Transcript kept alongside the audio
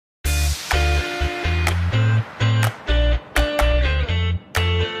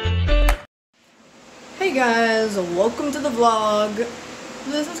Hey guys, welcome to the vlog.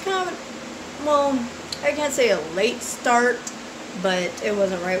 This is kind of, well, I can't say a late start, but it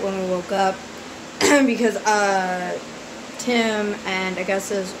wasn't right when we woke up because Tim and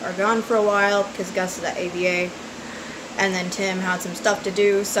Augustus are gone for a while because Gus is at ABA, and then Tim had some stuff to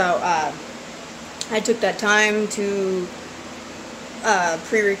do, so I took that time to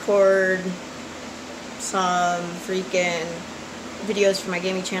pre-record some freaking videos for my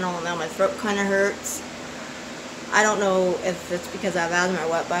gaming channel, and now my throat kind of hurts. I don't know if it's because I have asthma or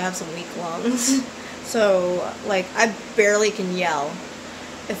what, but I have some weak lungs. So, like, I barely can yell.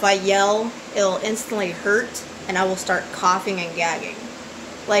 If I yell, it'll instantly hurt, and I will start coughing and gagging.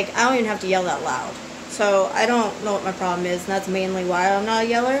 Like, I don't even have to yell that loud. So, I don't know what my problem is, and that's mainly why I'm not a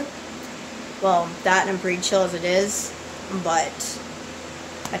yeller. Well, that and I'm pretty chill as it is, but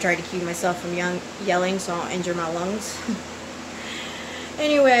I try to keep myself from yelling so I don't injure my lungs.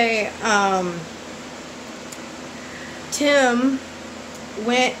 Anyway, Tim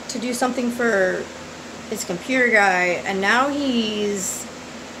went to do something for his computer guy, and now he's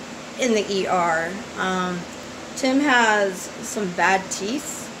in the ER. Tim has some bad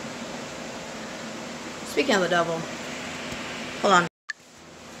teeth. Speaking of the devil, hold on.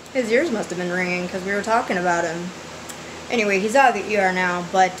 His ears must have been ringing because we were talking about him. Anyway, he's out of the ER now,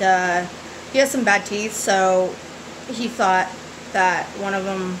 but he has some bad teeth, so he thought that one of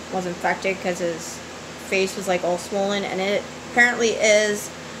them was infected because his face was like all swollen, and it apparently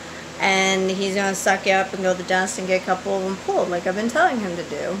is, and he's gonna suck it up and go to the dentist and get a couple of them pulled like I've been telling him to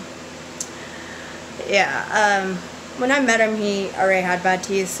do. Yeah, when I met him he already had bad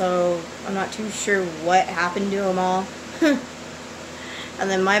teeth, so I'm not too sure what happened to him all. And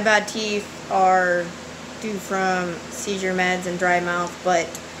then my bad teeth are due from seizure meds and dry mouth, but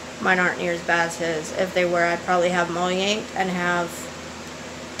mine aren't near as bad as his. If they were, I'd probably have them all yanked and have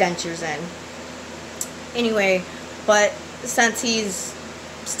dentures in. Anyway, but since he's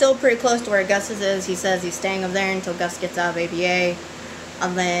still pretty close to where Augustus is, he says he's staying up there until Gus gets out of ABA.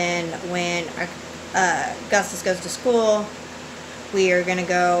 And then when Augustus goes to school, we are going to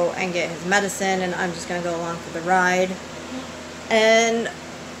go and get his medicine, and I'm just going to go along for the ride. And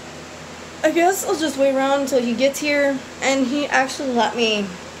I guess I'll just wait around until he gets here. And he actually let me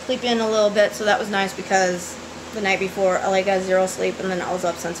sleep in a little bit, so that was nice because the night before I got zero sleep, and then I was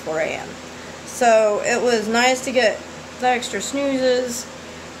up since 4 a.m. So it was nice to get the extra snoozes,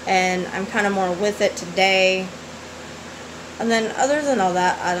 and I'm kind of more with it today. And then other than all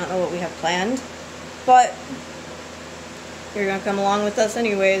that, I don't know what we have planned, but you're gonna come along with us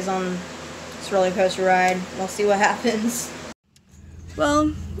anyways on this roller coaster ride. We'll see what happens.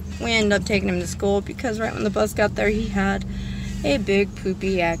 Well, we ended up taking him to school because right when the bus got there, he had a big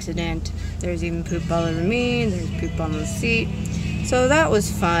poopy accident. There's even poop all over me, there's poop on the seat. So that was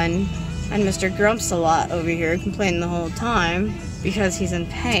fun. And Mr. Grumps a lot over here complaining the whole time because he's in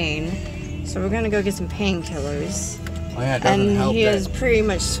pain. So we're gonna go get some painkillers. Oh yeah, it doesn't help. And he is pretty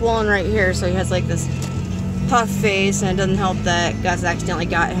much swollen right here, so he has like this puff face, and it doesn't help that Gus accidentally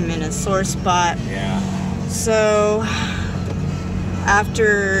got him in a sore spot. Yeah. So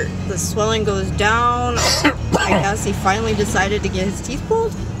after the swelling goes down, I guess he finally decided to get his teeth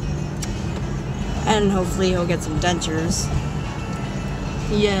pulled, and hopefully he'll get some dentures.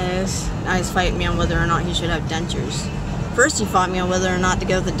 Yes, now he's fighting me on whether or not he should have dentures. First he fought me on whether or not to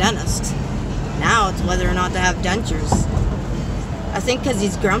go to the dentist. Now it's whether or not to have dentures. I think because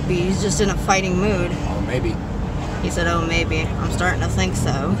he's grumpy, he's just in a fighting mood. Oh, maybe. He said, oh, maybe. I'm starting to think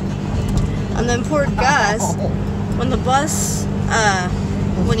so. And then poor Gus, when the bus,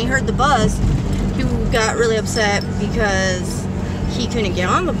 when he heard the buzz, he got really upset because he couldn't get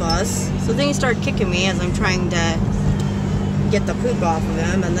on the bus. So then he started kicking me as I'm trying to get the poop off of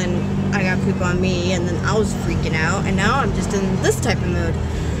him, and then I got poop on me, and then I was freaking out, and now I'm just in this type of mood.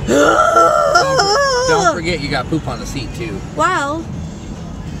 Don't forget you got poop on the seat too. While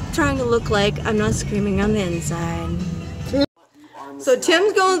trying to look like I'm not screaming on the inside. So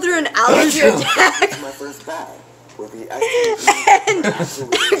Tim's going through an allergy attack. And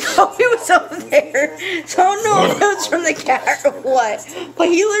Koby was over there, so I don't know if it was from the cat or what, but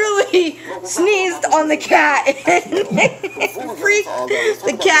he literally sneezed on the cat and freaked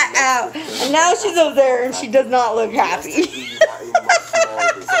the cat out, and now she's over there and she does not look happy.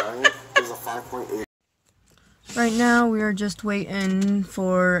 Right now we are just waiting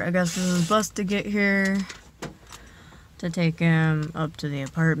for Augustus' bus to get here to take him up to the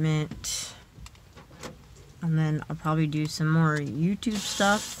apartment. And then I'll probably do some more YouTube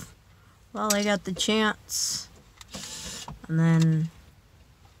stuff while I got the chance. And then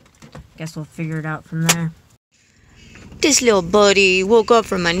I guess we'll figure it out from there. This little buddy woke up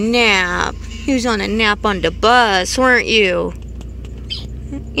from a nap. You was on a nap on the bus, weren't you?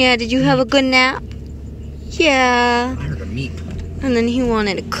 Yeah, did you have a good nap? Yeah. I heard a meep. And then he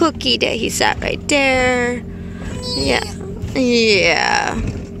wanted a cookie that he sat right there. Yeah. Yeah.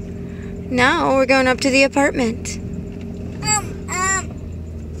 Now we're going up to the apartment.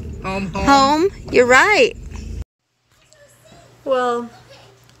 Home? You're right. Well,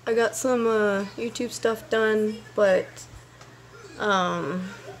 I got some YouTube stuff done, but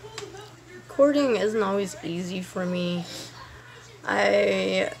recording isn't always easy for me.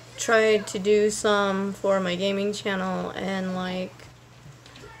 I tried to do some for my gaming channel, and like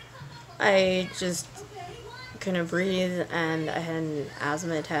I just couldn't breathe, and I had an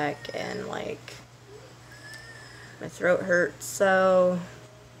asthma attack, and like my throat hurt, so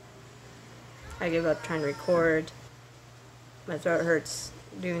I gave up trying to record. My throat hurts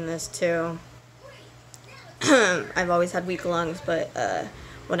doing this too. I've always had weak lungs, but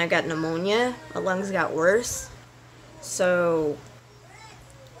when I got pneumonia, my lungs got worse, so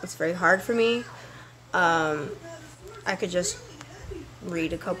it's very hard for me. I could just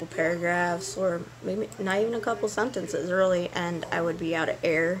read a couple paragraphs, or maybe not even a couple sentences really, and I would be out of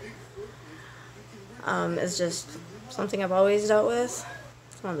air. It's just something I've always dealt with.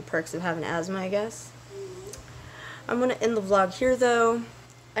 It's one of the perks of having asthma, I guess. I'm gonna end the vlog here though.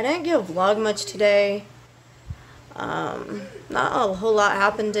 I didn't get a vlog much today. Not a whole lot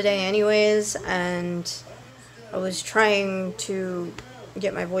happened today anyways, and I was trying to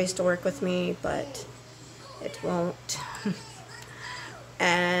get my voice to work with me, but it won't.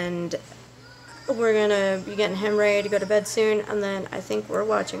 And we're gonna be getting him ready to go to bed soon, and then I think we're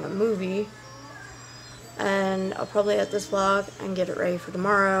watching a movie, and I'll probably edit this vlog and get it ready for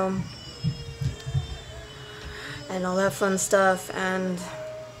tomorrow and all that fun stuff, and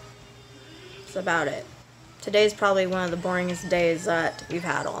that's about it. Today's probably one of the boringest days that we've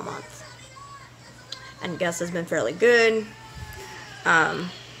had all month, and guess has been fairly good. The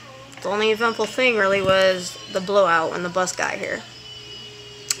only eventful thing really was the blowout when the bus got here.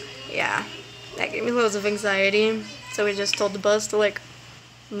 Yeah, that gave me loads of anxiety, so we just told the bus to like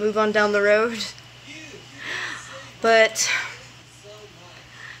move on down the road. But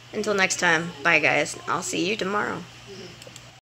until next time, bye guys, I'll see you tomorrow.